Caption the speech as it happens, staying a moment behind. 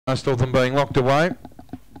Most of them being locked away.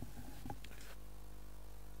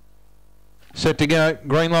 Set to go.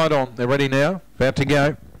 Green light on. They're ready now. About to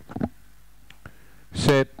go.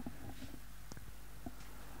 Set.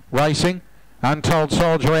 Racing. Untold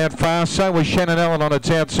Soldier out fast. So was Shannon Allen on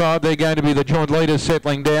its outside. They're going to be the joint leaders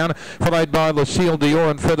settling down. Followed by Lucille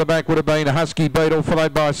Dior, and further back would have been Husky Beetle.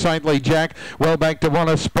 Followed by Saintly Jack. Well back to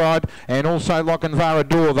Wanna Sprite. And also Lochinvar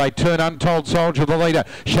Adore. They turn Untold Soldier the leader.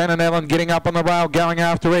 Shannon Allen getting up on the rail, going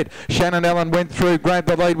after it. Shannon Allen went through, grabbed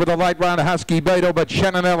the lead with a late run. Husky Beetle, but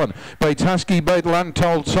Shannon Allen beats Husky Beetle,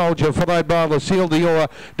 Untold Soldier. Followed by Lucille Dior,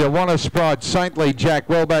 Wanna Sprite, Saintly Jack.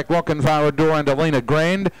 Well back Lochinvar Adore and Alina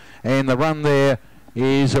Grand. And the run there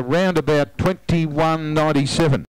is around about 21.97.